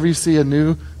Scriptures, whenever you see a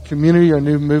new community or a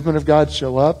new movement of God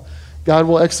show up, God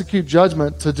will execute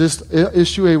judgment to just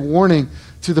issue a warning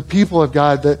to the people of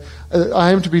God that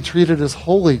I am to be treated as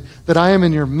holy, that I am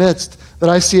in your midst, that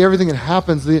I see everything that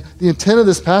happens. The intent of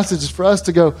this passage is for us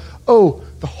to go, oh,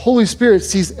 the Holy Spirit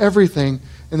sees everything,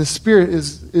 and the Spirit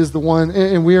is the one,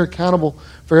 and we are accountable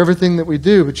for everything that we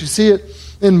do. But you see it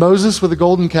in Moses with the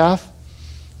golden calf.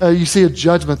 You see a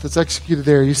judgment that's executed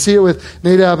there. You see it with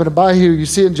Nadab and Abihu. You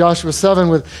see it in Joshua 7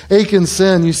 with Achan's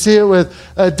sin. You see it with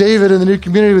David in the new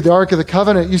community with the Ark of the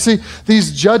Covenant. You see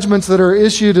these judgments that are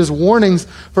issued as warnings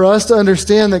for us to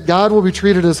understand that God will be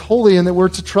treated as holy and that we're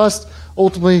to trust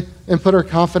ultimately and put our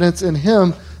confidence in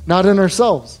Him, not in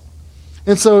ourselves.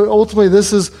 And so ultimately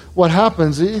this is what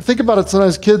happens. You think about it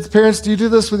sometimes. Kids, parents, do you do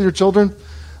this with your children?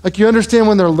 Like, you understand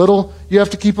when they're little, you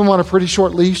have to keep them on a pretty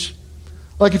short leash.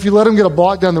 Like, if you let them get a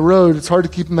block down the road, it's hard to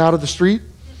keep them out of the street.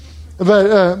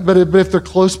 But if they're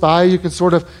close by, you can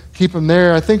sort of keep them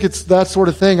there. I think it's that sort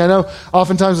of thing. I know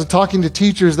oftentimes in talking to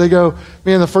teachers, they go,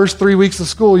 man, the first 3 weeks of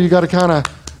school, you got to kind of,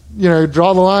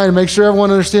 draw the line and make sure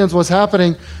everyone understands what's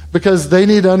happening, because they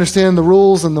need to understand the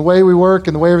rules and the way we work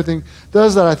and the way everything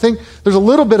does that. I think there's a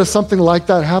little bit of something like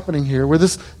that happening here, where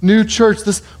this new church,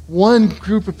 this one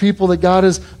group of people that God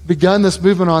has begun this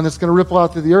movement on that's going to ripple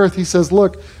out through the earth, He says,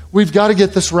 look, we've got to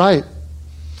get this right.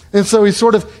 And so He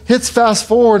sort of hits fast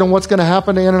forward on what's going to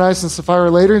happen to Ananias and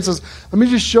Sapphira later and says, let me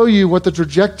just show you what the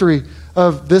trajectory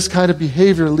of this kind of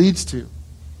behavior leads to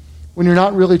when you're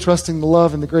not really trusting the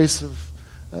love and the grace of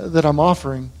that I'm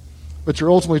offering, but you're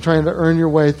ultimately trying to earn your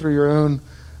way through your own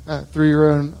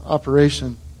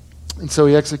operation. And so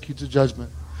He executes a judgment.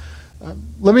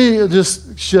 Let me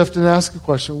just shift and ask a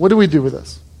question. What do we do with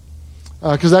this?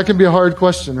 Because that can be a hard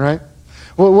question, right?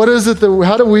 Well, what is it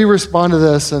how do we respond to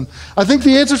this? And I think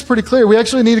the answer is pretty clear. We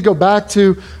actually need to go back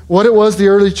to what it was the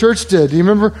early church did. Do you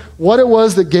remember what it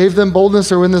was that gave them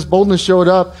boldness, or when this boldness showed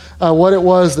up, what it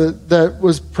was that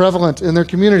was prevalent in their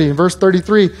community? In verse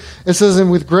 33, it says, and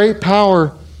with great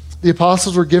power, the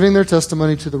apostles were giving their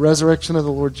testimony to the resurrection of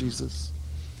the Lord Jesus.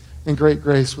 and great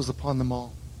grace was upon them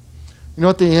all. You know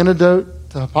what the antidote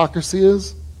to hypocrisy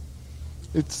is?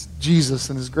 It's Jesus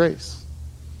and his grace.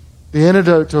 The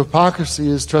antidote to hypocrisy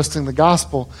is trusting the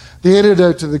gospel. The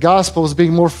antidote to the gospel is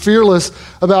being more fearless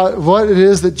about what it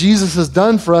is that Jesus has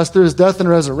done for us through his death and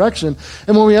resurrection.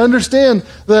 And when we understand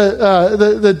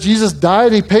that Jesus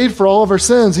died, he paid for all of our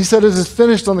sins. He said it is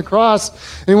finished on the cross,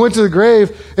 and he went to the grave,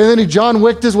 and then he John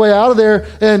Wicked his way out of there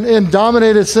and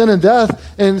dominated sin and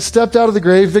death and stepped out of the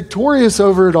grave victorious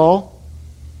over it all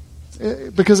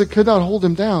because it could not hold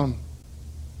him down.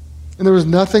 And there was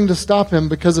nothing to stop him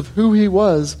because of who he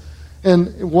was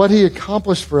and what he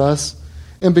accomplished for us.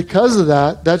 And because of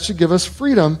that, that should give us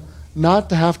freedom not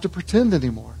to have to pretend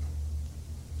anymore.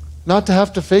 Not to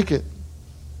have to fake it.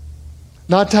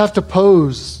 Not to have to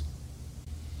pose.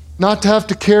 Not to have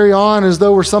to carry on as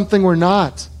though we're something we're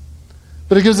not.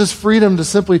 But it gives us freedom to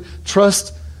simply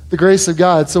trust the grace of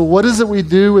God. So what is it we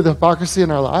do with hypocrisy in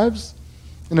our lives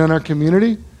and in our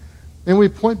community? And we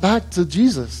point back to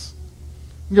Jesus.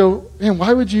 We go, man,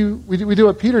 why would you, we do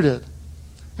what Peter did.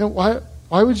 You know,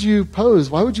 why would you pose?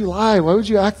 Why would you lie? Why would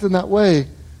you act in that way?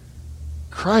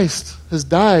 Christ has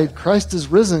died. Christ is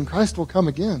risen. Christ will come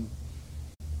again.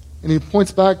 And he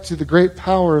points back to the great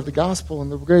power of the gospel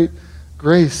and the great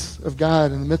grace of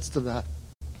God in the midst of that.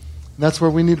 And that's where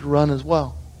we need to run as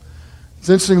well. It's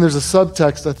interesting, there's a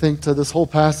subtext, I think, to this whole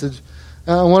passage.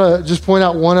 I want to just point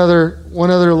out one other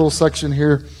little section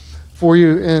here for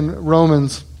you in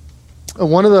Romans.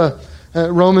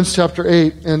 Romans chapter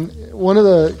 8, and one of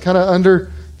the kind of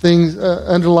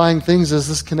underlying things is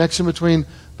this connection between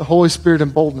the Holy Spirit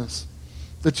and boldness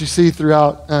that you see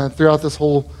throughout this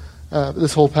whole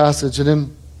passage. And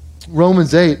in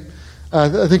Romans 8,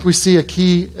 I think we see a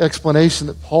key explanation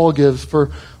that Paul gives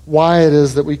for why it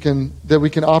is that we can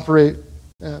operate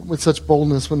with such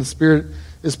boldness when the Spirit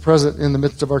is present in the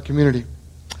midst of our community.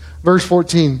 Verse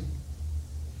 14.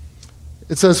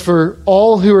 It says, "For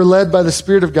all who are led by the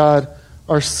Spirit of God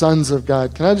are sons of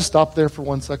God." Can I just stop there for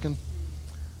 1 second?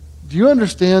 Do you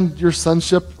understand your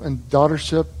sonship and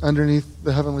daughtership underneath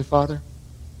the Heavenly Father?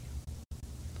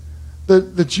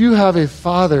 That you have a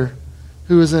Father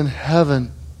who is in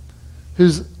heaven,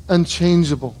 who's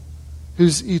unchangeable,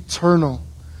 who's eternal,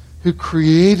 who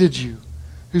created you,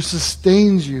 who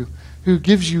sustains you, who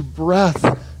gives you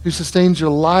breath, who sustains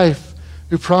your life,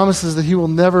 who promises that he will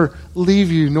never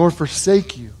leave you nor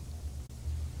forsake you.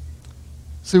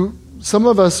 So some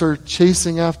of us are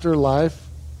chasing after life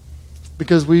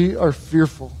because we are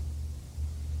fearful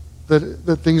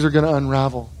that things are going to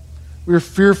unravel. We are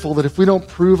fearful that if we don't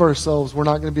prove ourselves, we're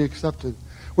not going to be accepted.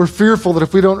 We're fearful that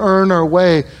if we don't earn our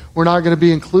way, we're not going to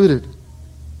be included.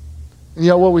 And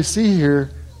yet what we see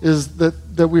here is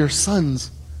that we are sons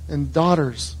and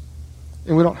daughters,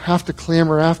 and we don't have to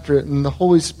clamor after it. And the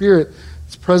Holy Spirit,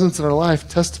 His presence in our life,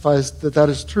 testifies that that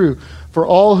is true. For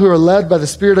all who are led by the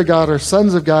Spirit of God are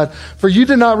sons of God. For you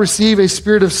did not receive a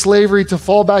spirit of slavery to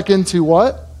fall back into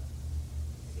what?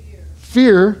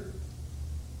 Fear.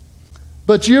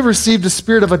 But you have received a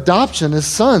spirit of adoption as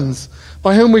sons,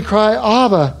 by whom we cry,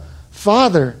 Abba,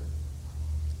 Father.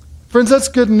 Friends, that's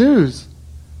good news.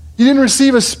 You didn't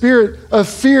receive a spirit of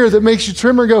fear that makes you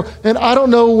tremor and go, and I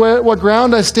don't know what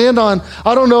ground I stand on.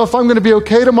 I don't know if I'm going to be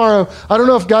okay tomorrow. I don't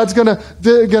know if God's going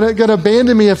to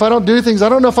abandon me if I don't do things. I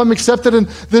don't know if I'm accepted in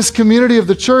this community of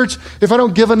the church if I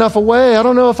don't give enough away. I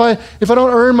don't know if I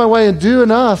don't earn my way and do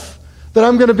enough that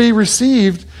I'm going to be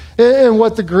received. And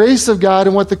what the grace of God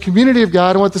and what the community of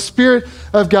God and what the Spirit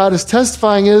of God is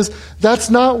testifying is that's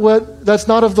not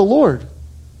of the Lord.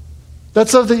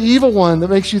 That's of the evil one that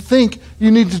makes you think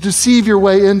you need to deceive your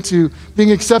way into being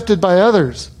accepted by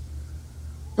others.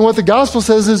 And what the gospel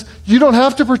says is you don't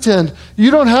have to pretend.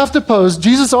 You don't have to pose.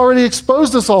 Jesus already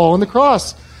exposed us all on the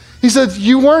cross. He said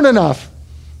you weren't enough.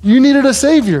 You needed a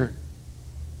Savior,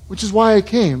 which is why I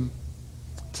came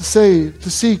to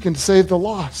seek and to save the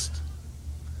lost.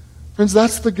 Friends,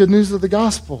 that's the good news of the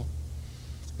gospel.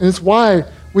 And it's why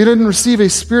we didn't receive a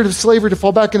spirit of slavery to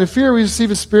fall back into fear. We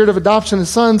received a spirit of adoption as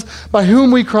sons, by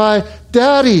whom we cry,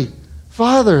 Daddy,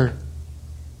 Father.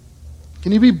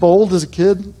 Can you be bold as a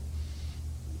kid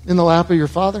in the lap of your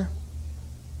father?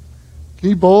 Can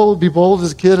you be bold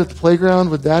as a kid at the playground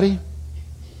with Daddy?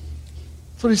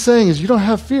 That's what he's saying is you don't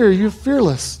have fear, you have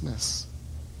fearlessness.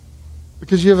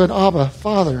 Because you have an Abba,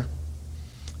 Father.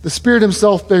 The Spirit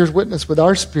Himself bears witness with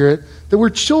our spirit that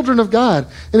we're children of God.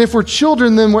 And if we're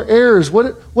children, then we're heirs.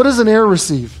 What does an heir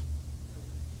receive?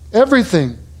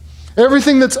 Everything.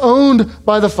 Everything that's owned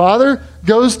by the Father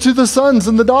goes to the sons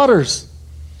and the daughters.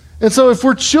 And so if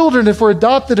we're children, if we're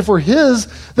adopted, if we're His,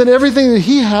 then everything that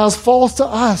He has falls to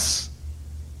us.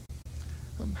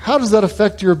 how does that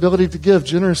affect your ability to give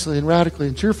generously and radically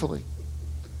and cheerfully?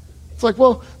 It's like,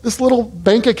 well, this little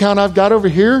bank account I've got over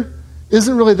here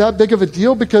isn't really that big of a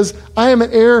deal because I am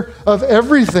an heir of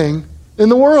everything in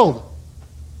the world.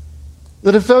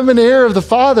 That if I'm an heir of the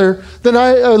Father, then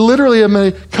I literally am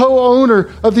a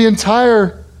co-owner of the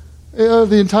entire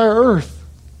earth.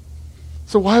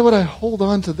 So why would I hold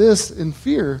on to this in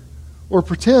fear or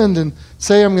pretend and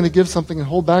say I'm going to give something and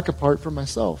hold back a part for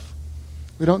myself?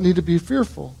 We don't need to be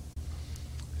fearful.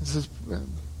 This is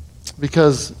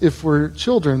because if we're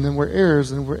children, then we're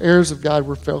heirs, and if we're heirs of God,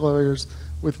 we're fellow heirs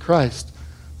with Christ.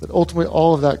 That ultimately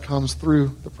all of that comes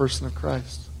through the person of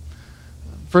Christ.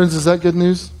 Friends, is that good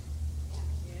news?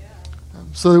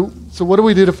 So what do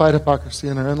we do to fight hypocrisy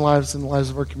in our own lives and the lives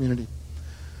of our community?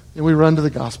 And we run to the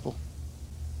gospel.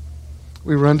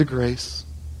 We run to grace.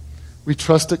 We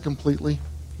trust it completely,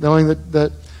 knowing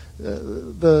that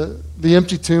the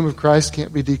empty tomb of Christ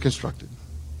can't be deconstructed.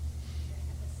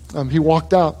 He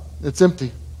walked out. It's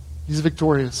empty. He's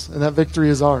victorious, and that victory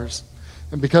is ours.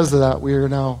 And because of that, we are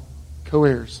now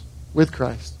co-heirs with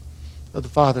Christ of the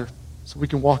Father, so we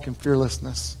can walk in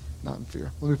fearlessness, not in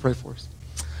fear. Let me pray for us.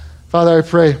 Father, I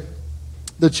pray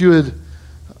that you would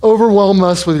overwhelm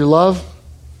us with your love,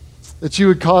 that you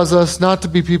would cause us not to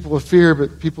be people of fear,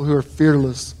 but people who are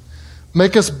fearless.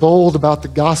 Make us bold about the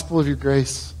gospel of your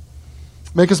grace.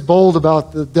 Make us bold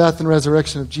about the death and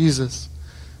resurrection of Jesus.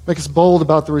 Make us bold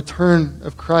about the return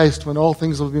of Christ when all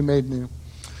things will be made new.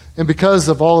 And because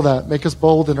of all that, make us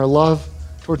bold in our love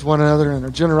towards one another and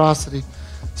our generosity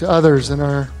to others and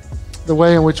the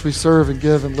way in which we serve and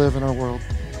give and live in our world.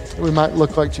 That we might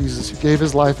look like Jesus, who gave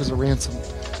his life as a ransom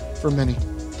for many.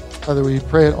 Father, we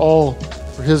pray it all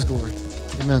for his glory.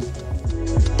 Amen.